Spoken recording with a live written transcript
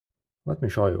Let me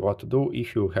show you what to do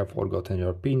if you have forgotten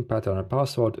your PIN, pattern and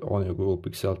password on your Google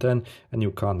Pixel 10 and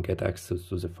you can't get access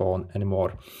to the phone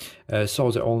anymore. So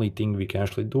the only thing we can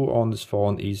actually do on this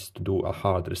phone is to do a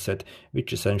hard reset,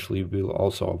 which essentially will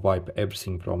also wipe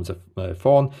everything from the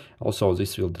phone. Also,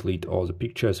 this will delete all the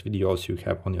pictures, videos you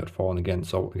have on your phone again.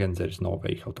 So again, there is no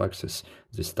way how to access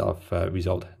this stuff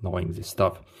without knowing this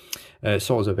stuff.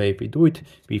 So the way we do it,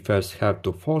 we first have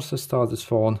to force restart this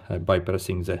phone by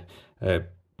pressing the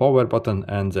power button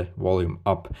and the volume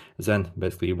up. Then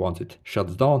basically once it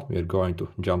shuts down, we are going to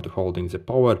jump to holding the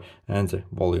power and the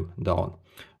volume down.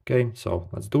 Okay, so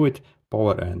let's do it.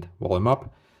 Power and volume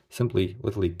up. Simply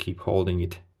literally keep holding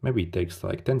it. Maybe it takes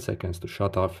like 10 seconds to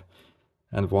shut off.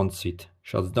 And once it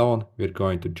shuts down, we're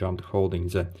going to jump to holding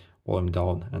the volume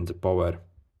down and the power.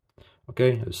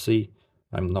 Okay, you see,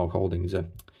 I'm now holding the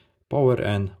power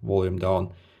and volume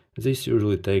down. This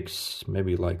usually takes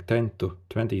maybe like 10 to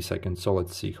 20 seconds, so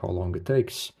let's see how long it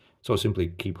takes. So simply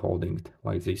keep holding it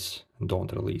like this and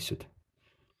don't release it.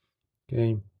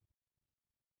 Okay.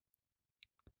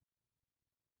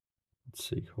 Let's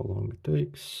see how long it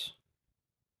takes.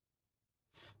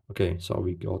 Okay, so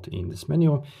we got in this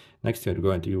menu. Next we're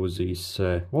going to use these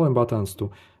volume buttons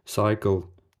to cycle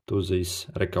to this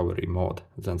recovery mode.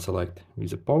 Then select with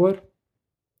the power.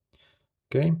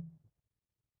 Okay.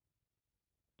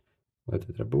 Let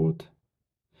it reboot.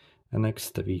 And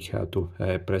next we have to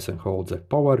press and hold the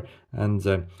power and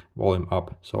the volume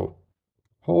up. So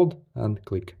hold and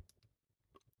click.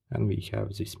 And we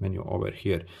have this menu over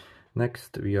here.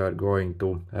 Next we are going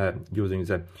to, using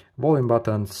the volume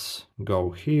buttons,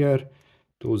 go here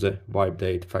to the wipe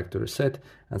date factory reset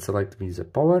and select with the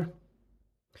power.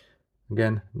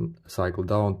 Again, cycle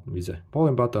down with the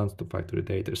volume buttons to factory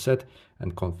date reset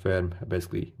and confirm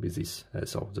basically with this,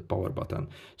 so the power button.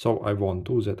 So I won't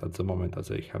do that at the moment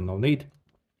as I have no need.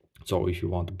 So if you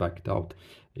want to back it out,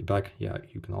 yeah,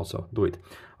 you can also do it.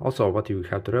 Also, what you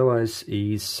have to realize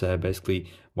is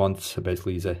basically once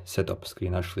the setup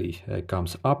screen actually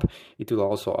comes up, it will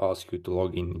also ask you to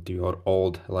log into your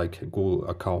old Google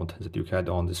account that you had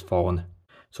on this phone.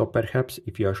 So perhaps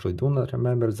if you actually do not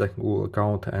remember the Google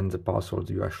account and the password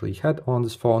you actually had on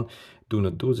this phone, do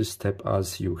not do this step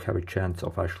as you have a chance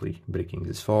of actually breaking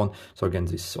this phone. So again,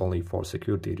 this is only for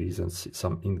security reasons,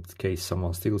 in case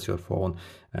someone steals your phone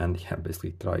and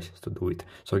basically tries to do it.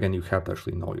 So again, you have to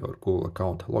actually know your Google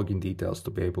account login details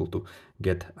to be able to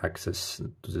get access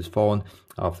to this phone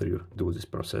after you do this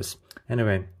process.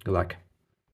 Anyway, good luck.